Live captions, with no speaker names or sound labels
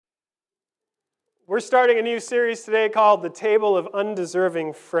We're starting a new series today called The Table of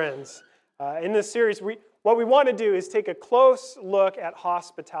Undeserving Friends. In this series, what we want to do is take a close look at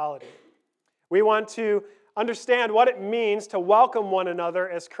hospitality. We want to understand what it means to welcome one another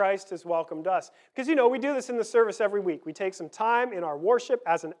as Christ has welcomed us. Because, we do this in the service every week. We take some time in our worship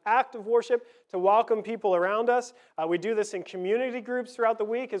as an act of worship to welcome people around us. We do this in community groups throughout the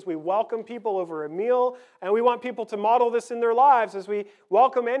week as we welcome people over a meal. And we want people to model this in their lives as we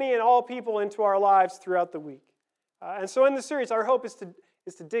welcome any and all people into our lives throughout the week. And so in this series, our hope is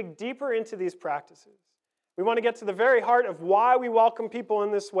to dig deeper into these practices. We want to get to the very heart of why we welcome people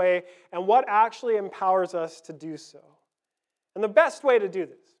in this way and what actually empowers us to do so. And the best way to do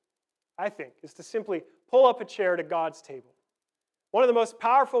this, I think, is to simply pull up a chair to God's table. One of the most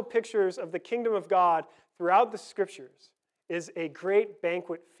powerful pictures of the kingdom of God throughout the scriptures is a great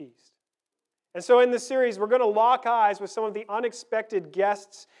banquet feast. And so in this series, we're going to lock eyes with some of the unexpected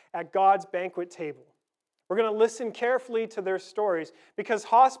guests at God's banquet table. We're going to listen carefully to their stories because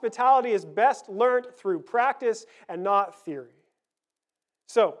hospitality is best learned through practice and not theory.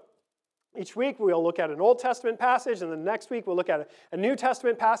 So, each week we'll look at an Old Testament passage, and the next week we'll look at a New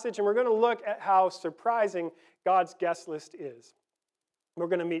Testament passage, and we're going to look at how surprising God's guest list is. We're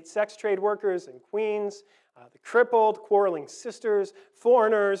going to meet sex trade workers and queens, the crippled, quarreling sisters,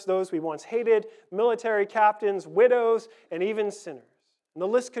 foreigners, those we once hated, military captains, widows, and even sinners. And the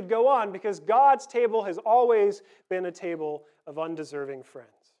list could go on because God's table has always been a table of undeserving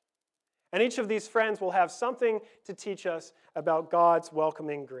friends. And each of these friends will have something to teach us about God's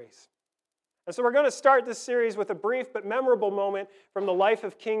welcoming grace. And so we're going to start this series with a brief but memorable moment from the life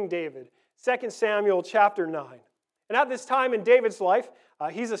of King David, 2 Samuel chapter 9. And at this time in David's life,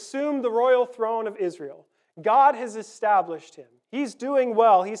 he's assumed the royal throne of Israel. God has established him. He's doing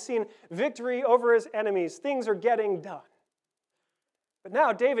well. He's seen victory over his enemies. Things are getting done. But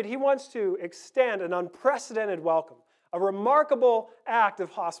now David, he wants to extend an unprecedented welcome, a remarkable act of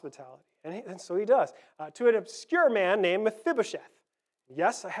hospitality. And so he does, to an obscure man named Mephibosheth.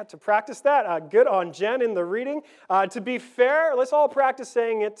 Yes, I had to practice that. Good on Jen in the reading. To be fair, let's all practice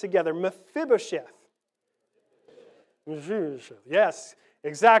saying it together. Mephibosheth. Yes,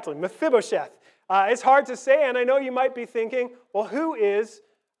 exactly. Mephibosheth. It's hard to say, and I know you might be thinking, well, who is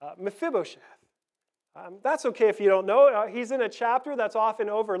Mephibosheth? That's okay if you don't know. He's in a chapter that's often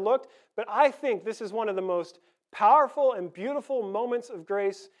overlooked, but I think this is one of the most powerful and beautiful moments of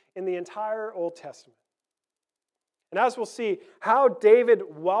grace in the entire Old Testament. And as we'll see, how David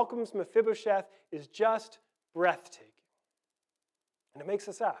welcomes Mephibosheth is just breathtaking. And it makes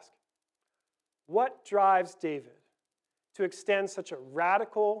us ask, what drives David to extend such a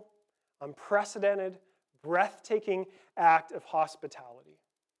radical, unprecedented, breathtaking act of hospitality?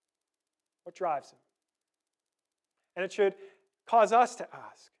 What drives him? And it should cause us to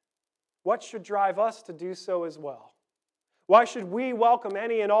ask, what should drive us to do so as well? Why should we welcome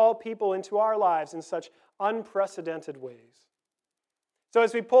any and all people into our lives in such unprecedented ways? So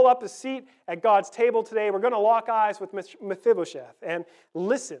as we pull up a seat at God's table today, we're going to lock eyes with Mephibosheth and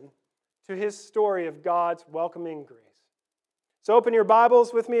listen to his story of God's welcoming grace. So open your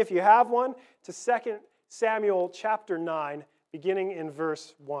Bibles with me, if you have one, to 2 Samuel chapter 9, beginning in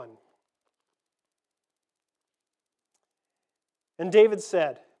verse 1. And David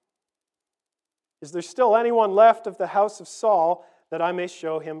said, "Is there still anyone left of the house of Saul that I may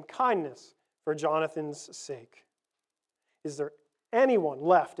show him kindness for Jonathan's sake? Is there anyone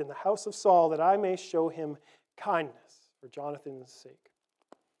left in the house of Saul that I may show him kindness for Jonathan's sake?"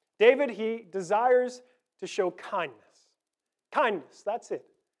 David, he desires to show kindness. Kindness, that's it.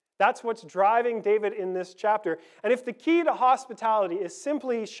 That's what's driving David in this chapter. And if the key to hospitality is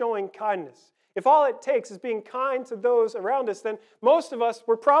simply showing kindness, if all it takes is being kind to those around us, then most of us,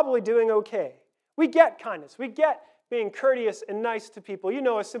 we're probably doing okay. We get kindness. We get being courteous and nice to people.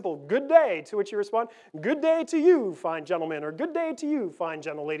 A simple good day, to which you respond, good day to you, fine gentleman, or good day to you, fine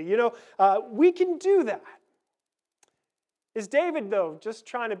gentle lady. We can do that. Is David, though, just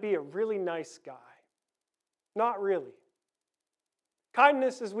trying to be a really nice guy? Not really.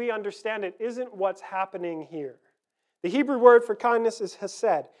 Kindness, as we understand it, isn't what's happening here. The Hebrew word for kindness is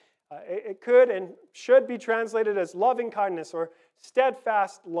hesed. It could and should be translated as loving kindness or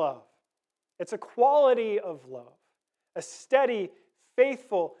steadfast love. It's a quality of love, a steady,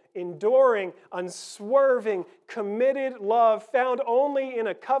 faithful, enduring, unswerving, committed love found only in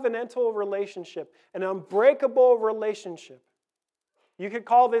a covenantal relationship, an unbreakable relationship. You could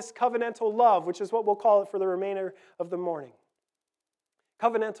call this covenantal love, which is what we'll call it for the remainder of the morning.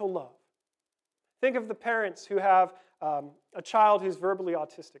 Covenantal love. Think of the parents who have a child who's verbally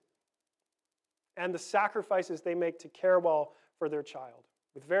autistic and the sacrifices they make to care well for their child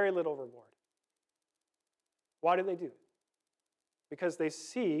with very little reward. Why do they do it? Because they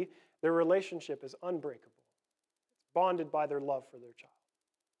see their relationship as unbreakable, bonded by their love for their child.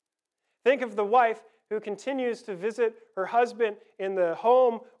 Think of the wife who continues to visit her husband in the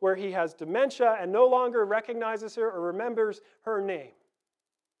home where he has dementia and no longer recognizes her or remembers her name,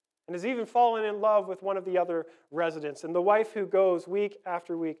 and has even fallen in love with one of the other residents, and the wife who goes week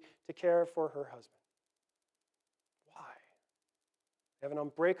after week to care for her husband. Why? They have an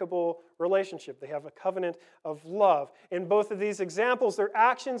unbreakable relationship. They have a covenant of love. In both of these examples, their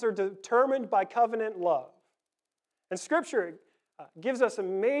actions are determined by covenant love. And Scripture gives us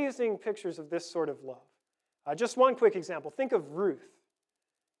amazing pictures of this sort of love. Just one quick example. Think of Ruth.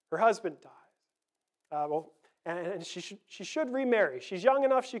 Her husband dies. And she should remarry. She's young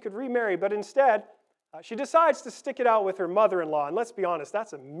enough she could remarry, but instead, she decides to stick it out with her mother-in-law. And let's be honest,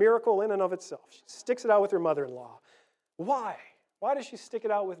 that's a miracle in and of itself. She sticks it out with her mother-in-law. Why? Why does she stick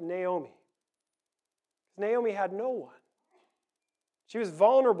it out with Naomi? Because Naomi had no one. She was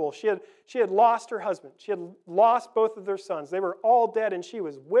vulnerable. She had lost her husband. She had lost both of their sons. They were all dead, and she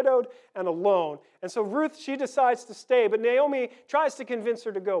was widowed and alone. And so Ruth, she decides to stay, but Naomi tries to convince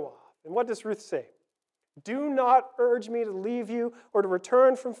her to go off. And what does Ruth say? Do not urge me to leave you or to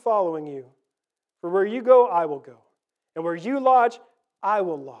return from following you. For where you go, I will go. And where you lodge, I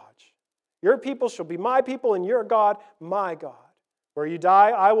will lodge. Your people shall be my people, and your God, my God. Where you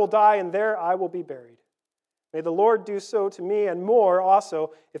die, I will die, and there I will be buried. May the Lord do so to me, and more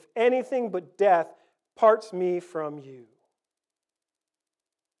also, if anything but death parts me from you.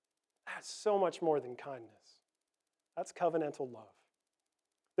 That's so much more than kindness. That's covenantal love.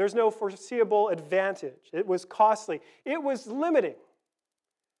 There's no foreseeable advantage. It was costly. It was limiting.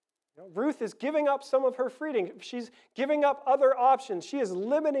 Ruth is giving up some of her freedom. She's giving up other options. She is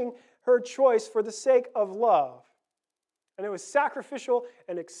limiting her choice for the sake of love. And it was sacrificial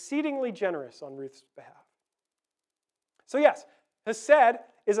and exceedingly generous on Ruth's behalf. So yes, Hesed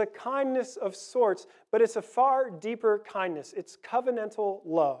is a kindness of sorts, but it's a far deeper kindness. It's covenantal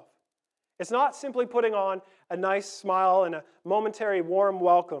love. It's not simply putting on a nice smile and a momentary warm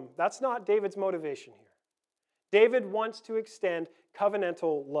welcome. That's not David's motivation here. David wants to extend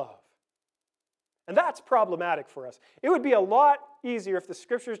covenantal love. And that's problematic for us. It would be a lot easier if the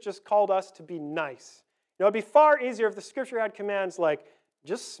Scriptures just called us to be nice. It would be far easier if the Scripture had commands like,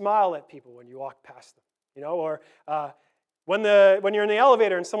 just smile at people when you walk past them. Or when you're in the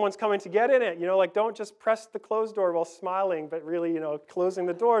elevator and someone's coming to get in it, don't just press the closed door while smiling, but really, closing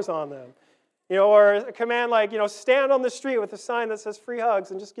the doors on them. Or a command like, stand on the street with a sign that says free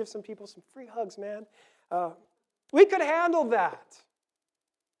hugs and just give some people some free hugs, man. We could handle that.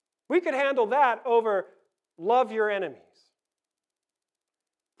 We could handle that over love your enemies.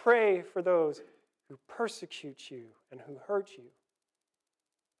 Pray for those who persecute you and who hurt you.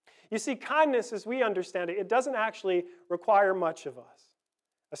 You see, kindness, as we understand it, it doesn't actually require much of us.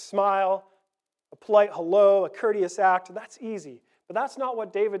 A smile, a polite hello, a courteous act, that's easy. But that's not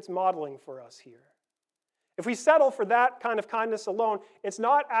what David's modeling for us here. If we settle for that kind of kindness alone, it's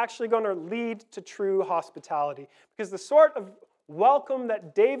not actually going to lead to true hospitality. Because the sort of welcome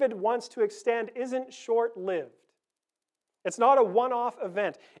that David wants to extend isn't short-lived. It's not a one-off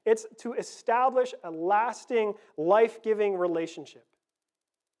event. It's to establish a lasting, life-giving relationship.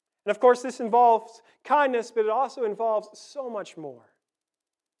 And of course, this involves kindness, but it also involves so much more.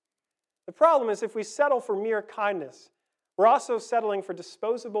 The problem is if we settle for mere kindness, we're also settling for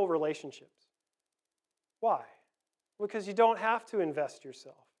disposable relationships. Why? Because you don't have to invest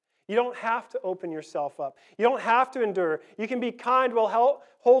yourself. You don't have to open yourself up. You don't have to endure. You can be kind while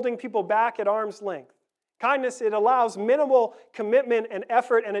holding people back at arm's length. Kindness, it allows minimal commitment and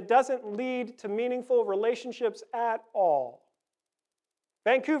effort, and it doesn't lead to meaningful relationships at all.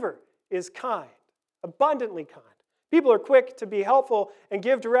 Vancouver is kind, abundantly kind. People are quick to be helpful and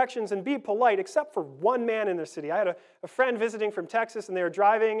give directions and be polite, except for one man in the city. I had a friend visiting from Texas, and they were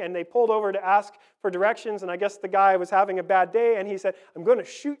driving, and they pulled over to ask for directions, and I guess the guy was having a bad day, and he said, "I'm going to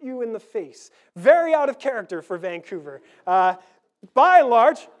shoot you in the face." Very out of character for Vancouver. By and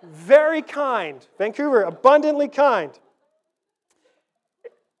large, very kind. Vancouver, abundantly kind.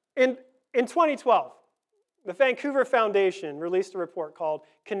 In 2012, the Vancouver Foundation released a report called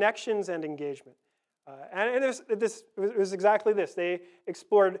Connections and Engagement. And it was exactly this. They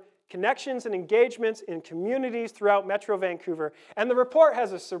explored connections and engagements in communities throughout Metro Vancouver. And the report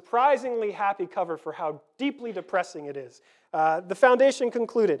has a surprisingly happy cover for how deeply depressing it is. The foundation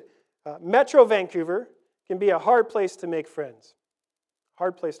concluded, Metro Vancouver can be a hard place to make friends.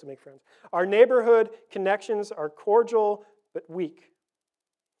 Hard place to make friends. Our neighborhood connections are cordial but weak.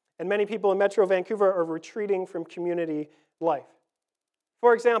 And many people in Metro Vancouver are retreating from community life.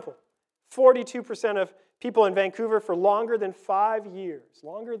 For example, 42% of people in Vancouver for longer than 5 years,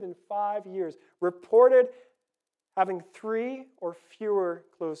 reported having 3 or fewer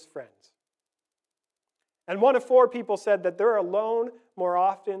close friends. And 1 of 4 people said that they're alone more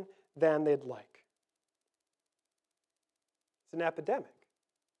often than they'd like. It's an epidemic.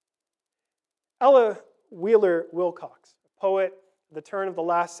 Ella Wheeler Wilcox, a poet at the turn of the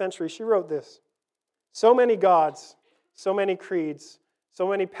last century, she wrote this: "So many gods, so many creeds, so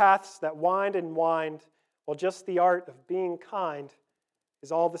many paths that wind and wind, while just the art of being kind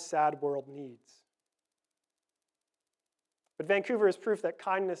is all the sad world needs." But Vancouver is proof that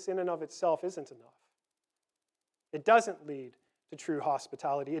kindness in and of itself isn't enough. It doesn't lead to true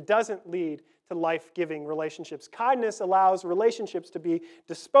hospitality. It doesn't lead to life-giving relationships. Kindness allows relationships to be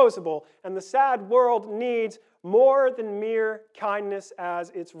disposable, and the sad world needs more than mere kindness as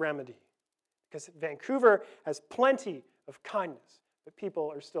its remedy. Because Vancouver has plenty of kindness, but people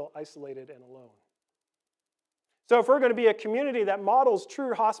are still isolated and alone. So if we're going to be a community that models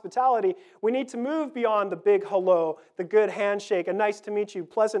true hospitality, we need to move beyond the big hello, the good handshake, a nice to meet you,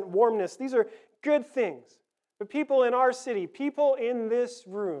 pleasant warmness. These are good things. But people in our city, people in this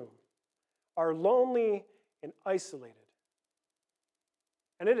room, are lonely and isolated.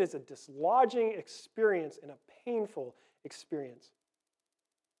 And it is a dislodging experience and a painful experience.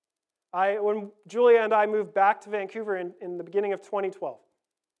 When Julia and I moved back to Vancouver in the beginning of 2012,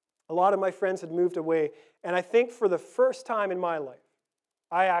 a lot of my friends had moved away, and I think for the first time in my life,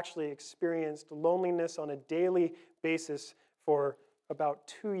 I actually experienced loneliness on a daily basis for about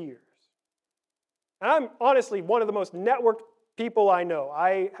 2 years. And I'm honestly one of the most networked people I know.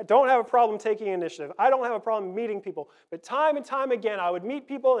 I don't have a problem taking initiative. I don't have a problem meeting people. But time and time again, I would meet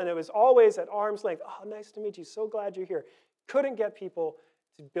people, and it was always at arm's length. "Oh, nice to meet you. So glad you're here." Couldn't get people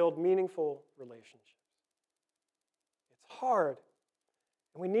to build meaningful relationships. It's hard.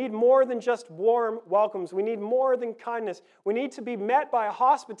 And we need more than just warm welcomes. We need more than kindness. We need to be met by a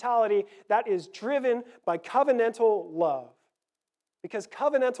hospitality that is driven by covenantal love. Because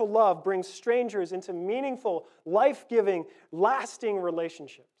covenantal love brings strangers into meaningful, life-giving, lasting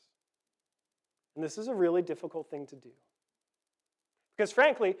relationships. And this is a really difficult thing to do. Because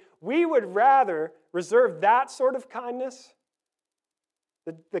frankly, we would rather reserve that sort of kindness,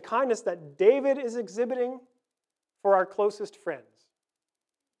 the kindness that David is exhibiting, for our closest friends.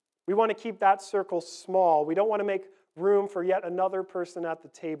 We want to keep that circle small. We don't want to make room for yet another person at the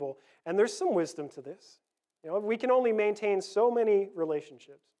table. And there's some wisdom to this. We can only maintain so many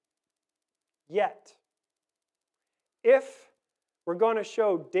relationships. Yet, if we're going to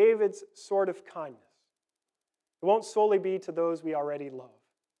show David's sort of kindness, it won't solely be to those we already love.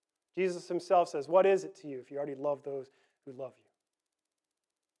 Jesus himself says, "What is it to you if you already love those who love you?"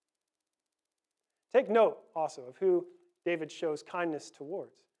 Take note also of who David shows kindness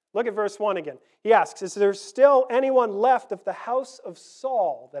towards. Look at verse 1 again. He asks, "Is there still anyone left of the house of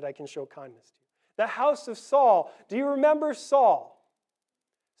Saul that I can show kindness to?" The house of Saul. Do you remember Saul?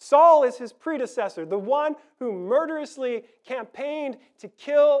 Saul is his predecessor, the one who murderously campaigned to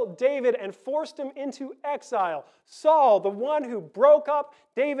kill David and forced him into exile. Saul, the one who broke up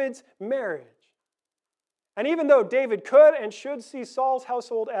David's marriage. And even though David could and should see Saul's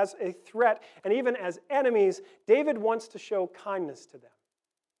household as a threat and even as enemies, David wants to show kindness to them.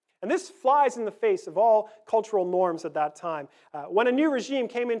 And this flies in the face of all cultural norms at that time. When a new regime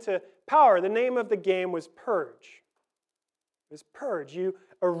came into power, the name of the game was purge. It was purge. You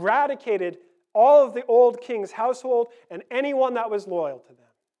eradicated all of the old king's household and anyone that was loyal to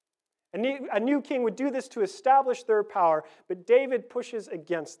them. A new king would do this to establish their power, but David pushes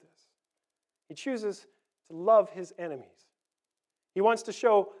against this. He chooses to love his enemies. He wants to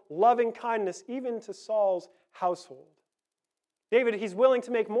show loving kindness even to Saul's household. David, he's willing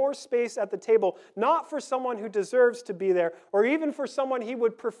to make more space at the table, not for someone who deserves to be there, or even for someone he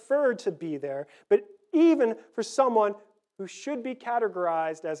would prefer to be there, but even for someone who should be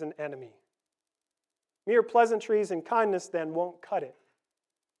categorized as an enemy. Mere pleasantries and kindness then won't cut it.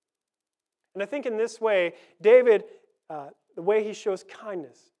 And I think in this way, David, the way he shows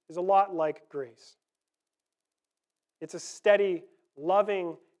kindness is a lot like grace. It's a steady,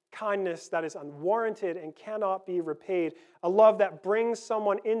 loving kindness that is unwarranted and cannot be repaid. A love that brings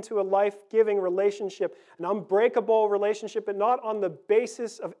someone into a life-giving relationship, an unbreakable relationship, but not on the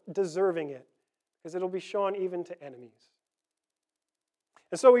basis of deserving it, because it'll be shown even to enemies.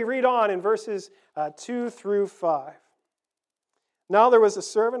 And so we read on in verses 2 through 5. "Now there was a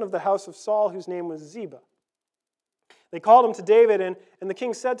servant of the house of Saul whose name was Ziba. They called him to David, and the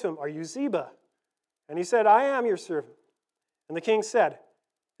king said to him, 'Are you Ziba?' And he said, 'I am your servant.' And the king said,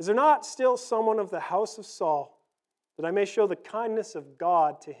 'Is there not still someone of the house of Saul, that I may show the kindness of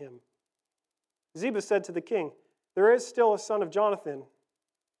God to him?' Ziba said to the king, "There is still a son of Jonathan.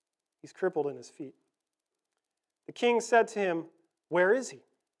 He's crippled in his feet." The king said to him, "Where is he?"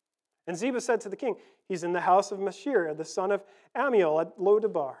 And Ziba said to the king, "He's in the house of Mashir, the son of Amiel at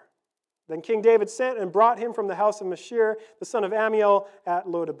Lodebar." Then King David sent and brought him from the house of Mashir, the son of Amiel at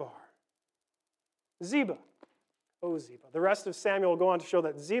Lodebar. Ziba. Oh, Ziba. The rest of Samuel will go on to show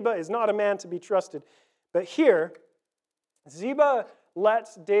that Ziba is not a man to be trusted. But here, Ziba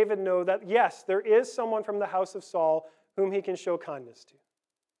lets David know that, yes, there is someone from the house of Saul whom he can show kindness to.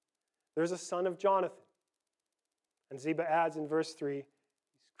 There's a son of Jonathan. And Ziba adds in verse 3, he's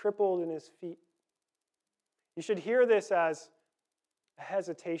crippled in his feet. You should hear this as a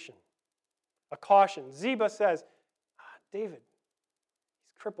hesitation, a caution. Ziba says, David,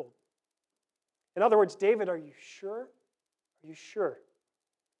 he's crippled. In other words, David, are you sure? Are you sure?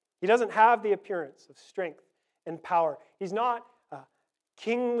 He doesn't have the appearance of strength and power. He's not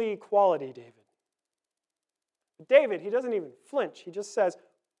kingly quality, David. But David, he doesn't even flinch. He just says,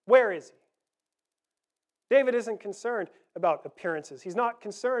 where is he? David isn't concerned about appearances. He's not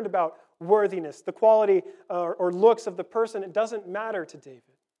concerned about worthiness, the quality or looks of the person. It doesn't matter to David.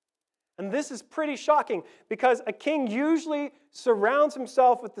 And this is pretty shocking because a king usually surrounds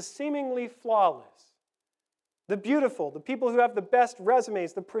himself with the seemingly flawless, the beautiful, the people who have the best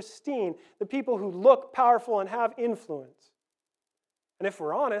resumes, the pristine, the people who look powerful and have influence. And if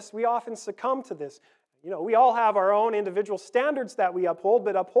we're honest, we often succumb to this. We all have our own individual standards that we uphold,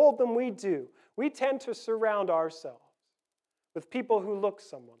 but uphold them we do. We tend to surround ourselves with people who look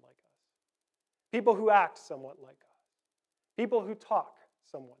somewhat like us, people who act somewhat like us, people who talk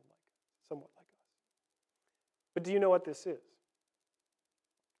somewhat like us. But do you know what this is?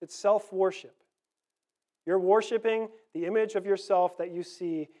 It's self-worship. You're worshiping the image of yourself that you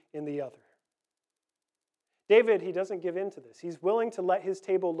see in the other. David, he doesn't give in to this. He's willing to let his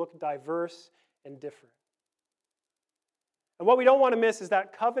table look diverse and different. And what we don't want to miss is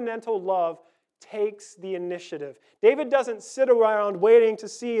that covenantal love takes the initiative. David doesn't sit around waiting to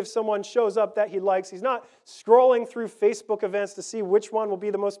see if someone shows up that he likes. He's not scrolling through Facebook events to see which one will be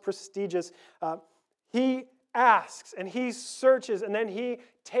the most prestigious. He asks and he searches and then he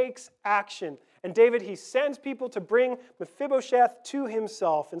takes action. And David, he sends people to bring Mephibosheth to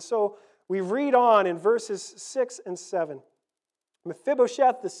himself. And so we read on in verses 6 and 7.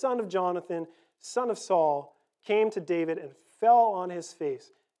 Mephibosheth, the son of Jonathan, son of Saul, came to David and fell on his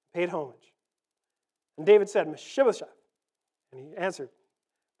face, paid homage. And David said, Mephibosheth. And he answered,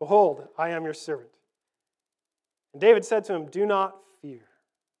 Behold, I am your servant. And David said to him, Do not fear.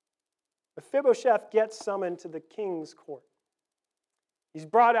 Mephibosheth gets summoned to the king's court. He's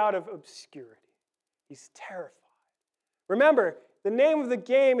brought out of obscurity. He's terrified. Remember, the name of the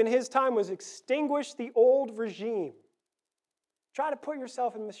game in his time was Extinguish the Old Regime. Try to put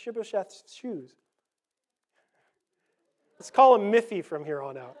yourself in Mephibosheth's shoes. Let's call him Miffy from here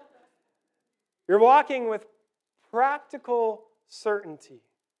on out. You're walking with practical certainty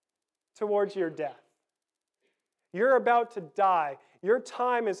towards your death. You're about to die. Your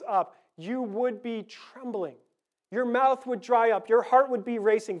time is up. You would be trembling. Your mouth would dry up. Your heart would be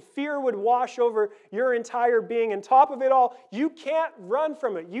racing. Fear would wash over your entire being. And top of it all, you can't run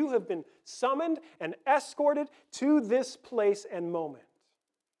from it. You have been summoned and escorted to this place and moment.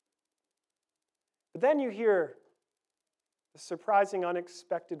 But then you hear the surprising,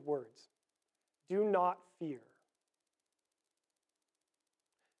 unexpected words. Do not fear.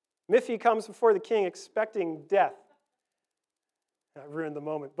 Miffy comes before the king expecting death. That ruined the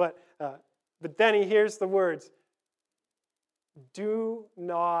moment. But then he hears the words, do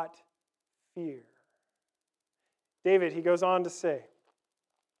not fear. David, he goes on to say,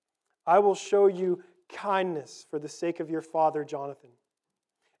 I will show you kindness for the sake of your father Jonathan.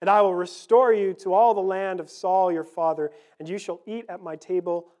 And I will restore you to all the land of Saul your father, and you shall eat at my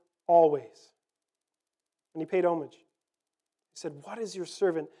table always. And he paid homage. He said, What is your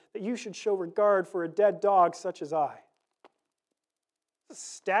servant that you should show regard for a dead dog such as I? It's a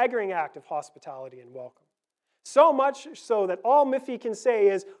staggering act of hospitality and welcome. So much so that all Miffy can say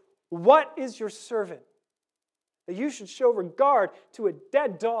is, What is your servant that you should show regard to a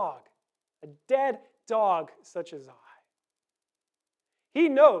dead dog such as I? He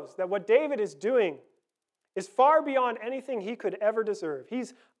knows that what David is doing is far beyond anything he could ever deserve.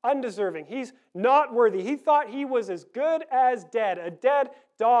 He's undeserving. He's not worthy. He thought he was as good as dead, a dead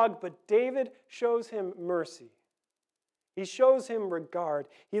dog, but David shows him mercy. He shows him regard.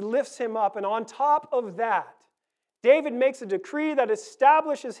 He lifts him up, and on top of that, David makes a decree that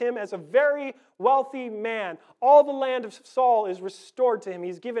establishes him as a very wealthy man. All the land of Saul is restored to him.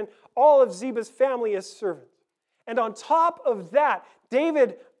 He's given all of Ziba's family as servants. And on top of that,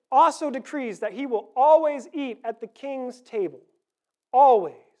 David also decrees that he will always eat at the king's table.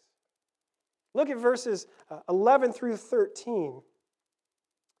 Always. Look at verses 11 through 13.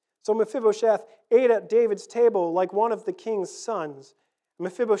 So Mephibosheth ate at David's table like one of the king's sons.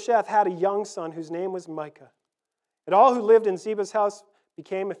 Mephibosheth had a young son whose name was Micah. And all who lived in Ziba's house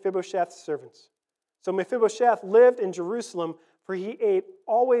became Mephibosheth's servants. So Mephibosheth lived in Jerusalem, for he ate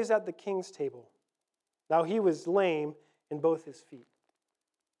always at the king's table. Now he was lame in both his feet.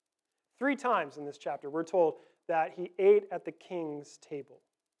 3 times in this chapter we're told that he ate at the king's table.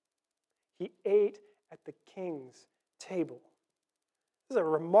 He ate at the king's table. This is a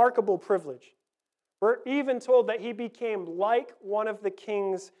remarkable privilege. We're even told that he became like one of the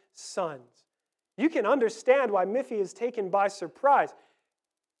king's sons. You can understand why Miphi is taken by surprise.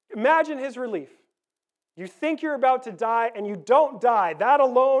 Imagine his relief. You think you're about to die and you don't die. That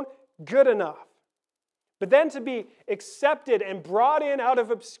alone, good enough. But then to be accepted and brought in out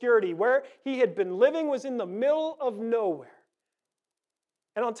of obscurity, where he had been living was in the middle of nowhere.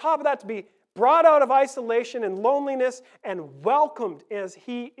 And on top of that, to be brought out of isolation and loneliness and welcomed as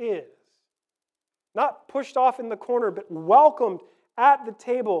he is. Not pushed off in the corner, but welcomed at the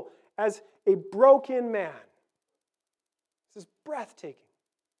table as a broken man. This is breathtaking.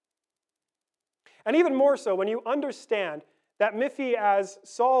 And even more so when you understand that Miphi, as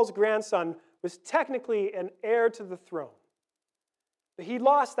Saul's grandson, was technically an heir to the throne. But he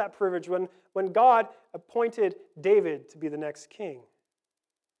lost that privilege when God appointed David to be the next king.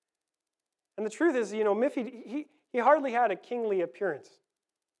 And the truth is, Miphi, he hardly had a kingly appearance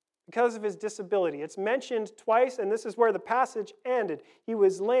because of his disability. It's mentioned twice, and this is where the passage ended. He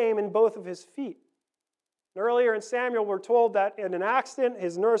was lame in both of his feet. And earlier in Samuel, we're told that in an accident,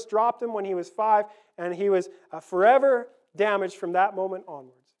 his nurse dropped him when he was 5, and he was forever damaged from that moment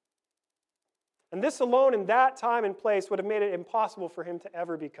onwards. And this alone in that time and place would have made it impossible for him to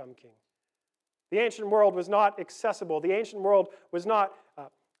ever become king. The ancient world was not accessible. The ancient world was not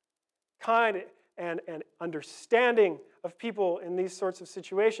kind and understanding of people in these sorts of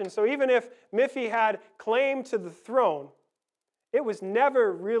situations. So even if Miphi had claim to the throne, it was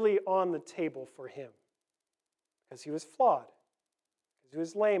never really on the table for him because he was flawed, because he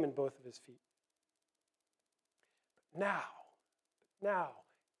was lame in both of his feet. But now,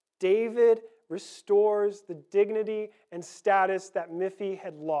 David restores the dignity and status that Miphi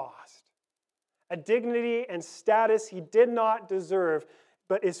had lost. A dignity and status he did not deserve,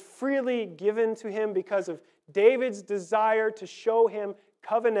 but is freely given to him because of David's desire to show him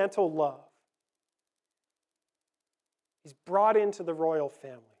covenantal love. He's brought into the royal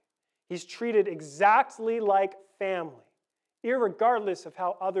family. He's treated exactly like family, irregardless of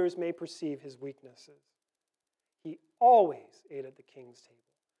how others may perceive his weaknesses. He always ate at the king's table.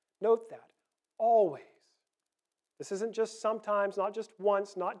 Note that. Always. This isn't just sometimes, not just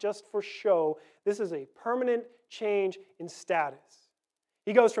once, not just for show. This is a permanent change in status.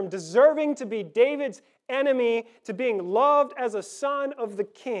 He goes from deserving to be David's enemy to being loved as a son of the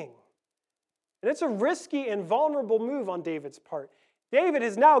king. And it's a risky and vulnerable move on David's part. David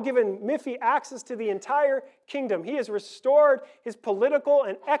has now given Miphi access to the entire kingdom. He has restored his political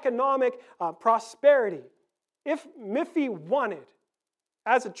and economic prosperity. If Miphi wanted,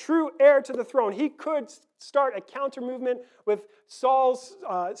 as a true heir to the throne, he could start a counter movement with Saul's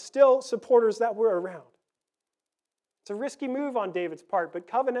still supporters that were around. It's a risky move on David's part, but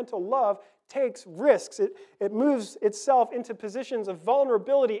covenantal love takes risks. It moves itself into positions of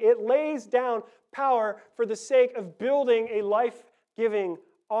vulnerability. It lays down power for the sake of building a life-giving,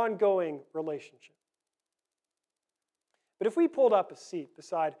 ongoing relationship. But if we pulled up a seat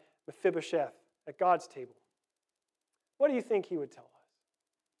beside Mephibosheth at God's table, what do you think he would tell us?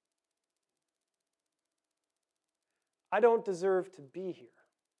 I don't deserve to be here.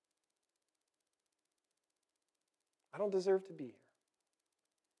 I don't deserve to be here.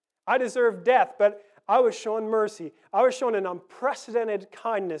 I deserve death, but I was shown mercy. I was shown an unprecedented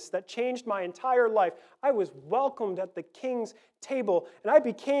kindness that changed my entire life. I was welcomed at the king's table, and I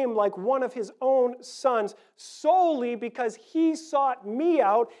became like one of his own sons solely because he sought me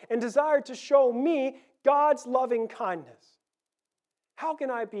out and desired to show me God's loving kindness. How can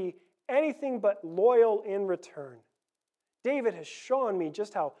I be anything but loyal in return? David has shown me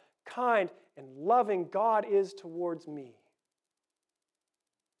just how kind and loving God is towards me.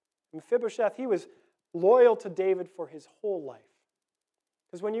 Mephibosheth, he was loyal to David for his whole life.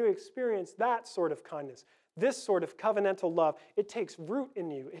 Because when you experience that sort of kindness, this sort of covenantal love, it takes root in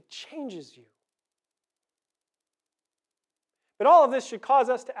you. It changes you. But all of this should cause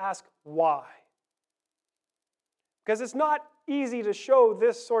us to ask why. Because it's not easy to show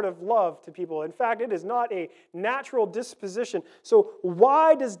this sort of love to people. In fact, it is not a natural disposition. So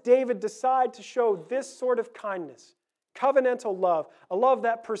why does David decide to show this sort of kindness? Covenantal love, a love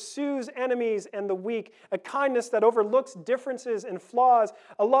that pursues enemies and the weak, a kindness that overlooks differences and flaws,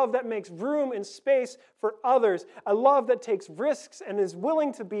 a love that makes room and space for others, a love that takes risks and is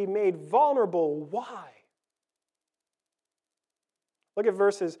willing to be made vulnerable. Why? Look at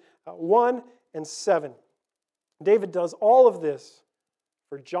verses 1 and 7. David does all of this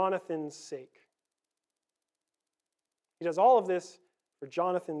for Jonathan's sake. He does all of this for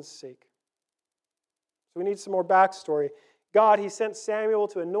Jonathan's sake. So we need some more backstory. God, he sent Samuel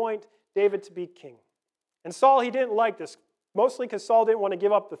to anoint David to be king. And Saul, he didn't like this, mostly because Saul didn't want to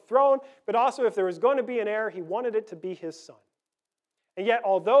give up the throne, but also if there was going to be an heir, he wanted it to be his son. And yet,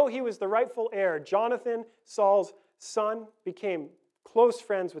 although he was the rightful heir, Jonathan, Saul's son, became close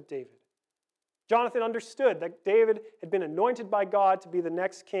friends with David. Jonathan understood that David had been anointed by God to be the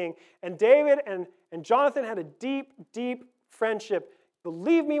next king, and David and Jonathan had a deep, deep friendship.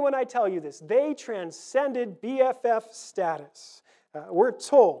 Believe me when I tell you this, they transcended BFF status. We're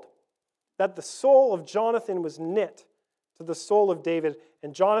told that the soul of Jonathan was knit to the soul of David,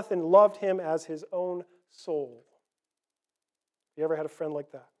 and Jonathan loved him as his own soul. You ever had a friend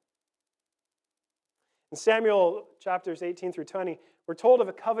like that? In Samuel chapters 18 through 20, we're told of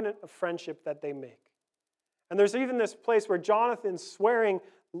a covenant of friendship that they make. And there's even this place where Jonathan's swearing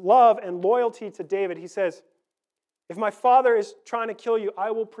love and loyalty to David. He says, if my father is trying to kill you, I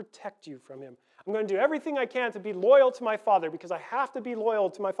will protect you from him. I'm going to do everything I can to be loyal to my father because I have to be loyal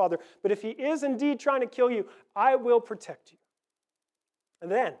to my father. But if he is indeed trying to kill you, I will protect you.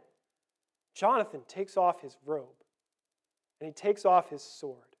 And then Jonathan takes off his robe and he takes off his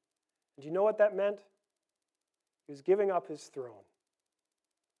sword. And do you know what that meant? He was giving up his throne.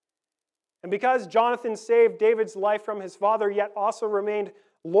 And because Jonathan saved David's life from his father, yet also remained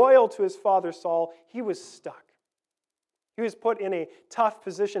loyal to his father Saul, he was stuck. He was put in a tough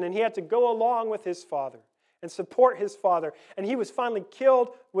position, and he had to go along with his father and support his father. And he was finally killed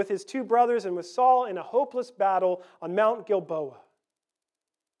with his two brothers and with Saul in a hopeless battle on Mount Gilboa.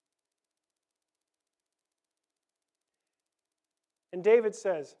 And David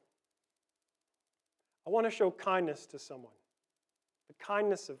says, I want to show kindness to someone, the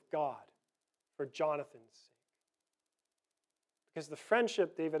kindness of God for Jonathan's sake. Because the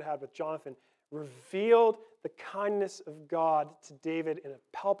friendship David had with Jonathan revealed the kindness of God to David in a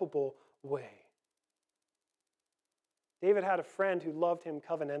palpable way. David had a friend who loved him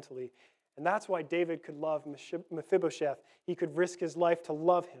covenantally, and that's why David could love Mephibosheth. He could risk his life to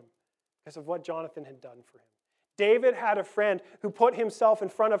love him because of what Jonathan had done for him. David had a friend who put himself in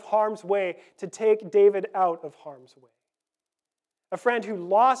front of harm's way to take David out of harm's way. A friend who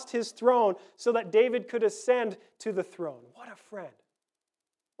lost his throne so that David could ascend to the throne. What a friend.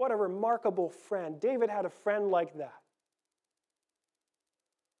 What a remarkable friend. David had a friend like that.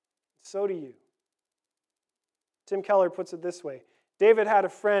 So do you. Tim Keller puts it this way. David had a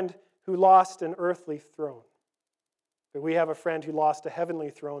friend who lost an earthly throne, but we have a friend who lost a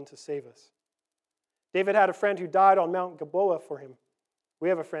heavenly throne to save us. David had a friend who died on Mount Gilboa for him. We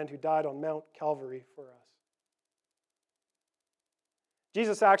have a friend who died on Mount Calvary for us.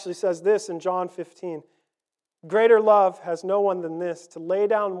 Jesus actually says this in John 15. Greater love has no one than this, to lay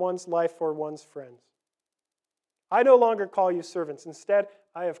down one's life for one's friends. I no longer call you servants. Instead,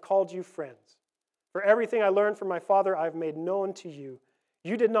 I have called you friends. For everything I learned from my Father, I have made known to you.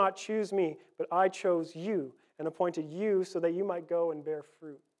 You did not choose me, but I chose you and appointed you so that you might go and bear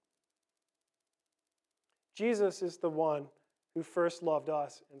fruit. Jesus is the one who first loved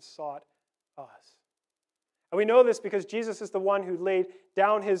us and sought us. And we know this because Jesus is the one who laid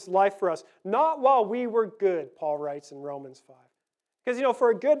down his life for us, not while we were good, Paul writes in Romans 5. Because, for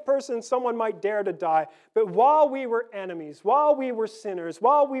a good person, someone might dare to die, but while we were enemies, while we were sinners,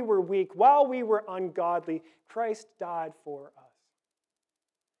 while we were weak, while we were ungodly, Christ died for us.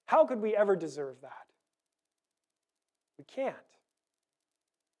 How could we ever deserve that? We can't.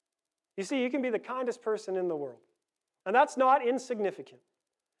 You see, you can be the kindest person in the world, and that's not insignificant.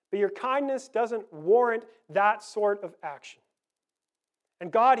 But your kindness doesn't warrant that sort of action. And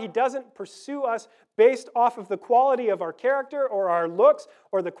God, he doesn't pursue us based off of the quality of our character or our looks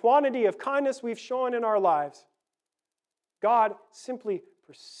or the quantity of kindness we've shown in our lives. God simply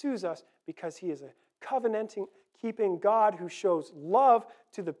pursues us because he is a covenant-keeping God who shows love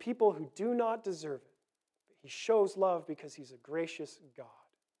to the people who do not deserve it. He shows love because he's a gracious God.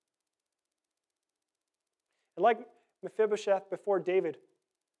 And like Mephibosheth before David,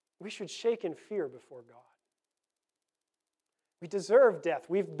 we should shake in fear before God. We deserve death.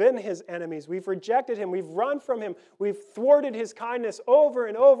 We've been his enemies. We've rejected him. We've run from him. We've thwarted his kindness over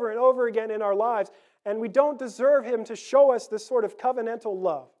and over and over again in our lives. And we don't deserve him to show us this sort of covenantal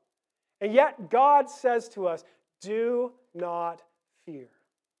love. And yet God says to us, do not fear.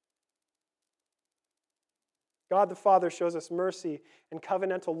 God the Father shows us mercy and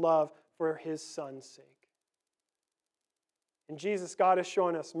covenantal love for his Son's sake. In Jesus, God has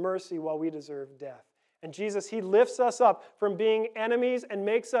shown us mercy while we deserve death. And Jesus, he lifts us up from being enemies and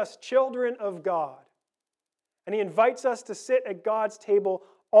makes us children of God. And he invites us to sit at God's table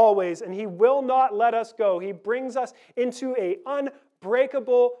always, and he will not let us go. He brings us into an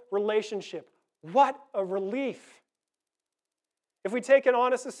unbreakable relationship. What a relief! If we take an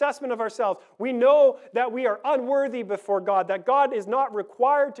honest assessment of ourselves, we know that we are unworthy before God, that God is not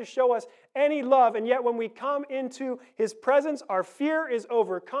required to show us any love, and yet when we come into his presence, our fear is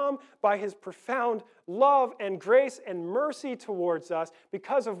overcome by his profound love and grace and mercy towards us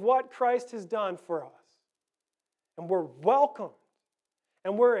because of what Christ has done for us. And we're welcomed.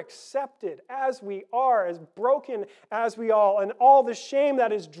 And we're accepted as we are, as broken as we are, and all the shame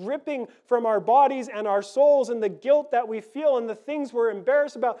that is dripping from our bodies and our souls, and the guilt that we feel, and the things we're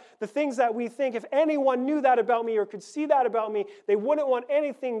embarrassed about, the things that we think, if anyone knew that about me or could see that about me, they wouldn't want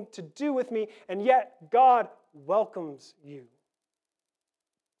anything to do with me, and yet God welcomes you.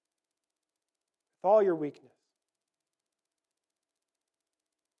 With all your weakness.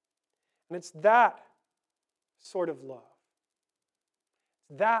 And it's that sort of love.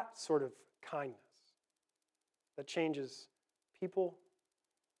 That sort of kindness that changes people,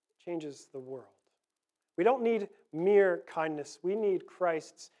 changes the world. We don't need mere kindness. We need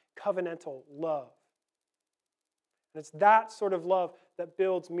Christ's covenantal love. And it's that sort of love that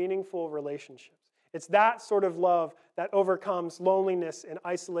builds meaningful relationships. It's that sort of love that overcomes loneliness and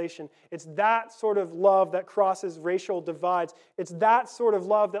isolation. It's that sort of love that crosses racial divides. It's that sort of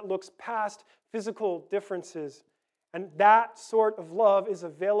love that looks past physical differences. And that sort of love is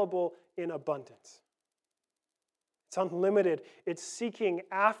available in abundance. It's unlimited. It's seeking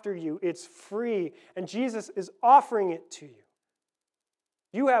after you. It's free. And Jesus is offering it to you.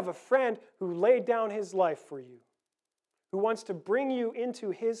 You have a friend who laid down his life for you, who wants to bring you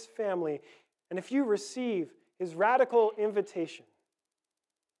into his family. And if you receive his radical invitation,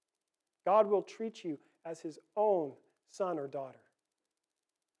 God will treat you as his own son or daughter.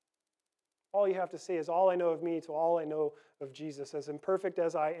 All you have to say is, all I know of me to all I know of Jesus. As imperfect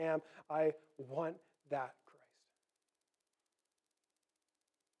as I am, I want that Christ.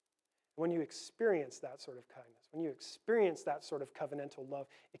 When you experience that sort of kindness, when you experience that sort of covenantal love,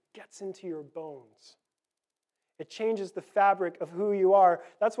 it gets into your bones. It changes the fabric of who you are.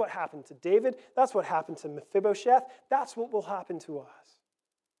 That's what happened to David. That's what happened to Mephibosheth. That's what will happen to us.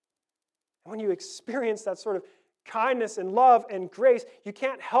 And when you experience that sort of kindness and love and grace, you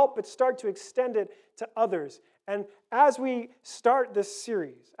can't help but start to extend it to others. And as we start this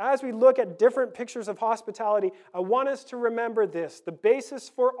series, as we look at different pictures of hospitality, I want us to remember this. The basis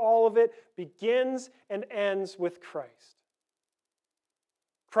for all of it begins and ends with Christ.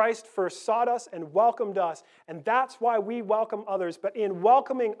 Christ first sought us and welcomed us, and that's why we welcome others. But in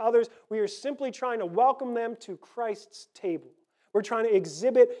welcoming others, we are simply trying to welcome them to Christ's table. We're trying to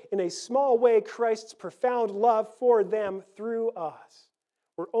exhibit in a small way Christ's profound love for them through us.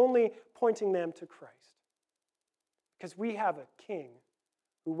 We're only pointing them to Christ. Because we have a King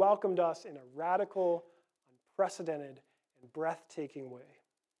who welcomed us in a radical, unprecedented, and breathtaking way.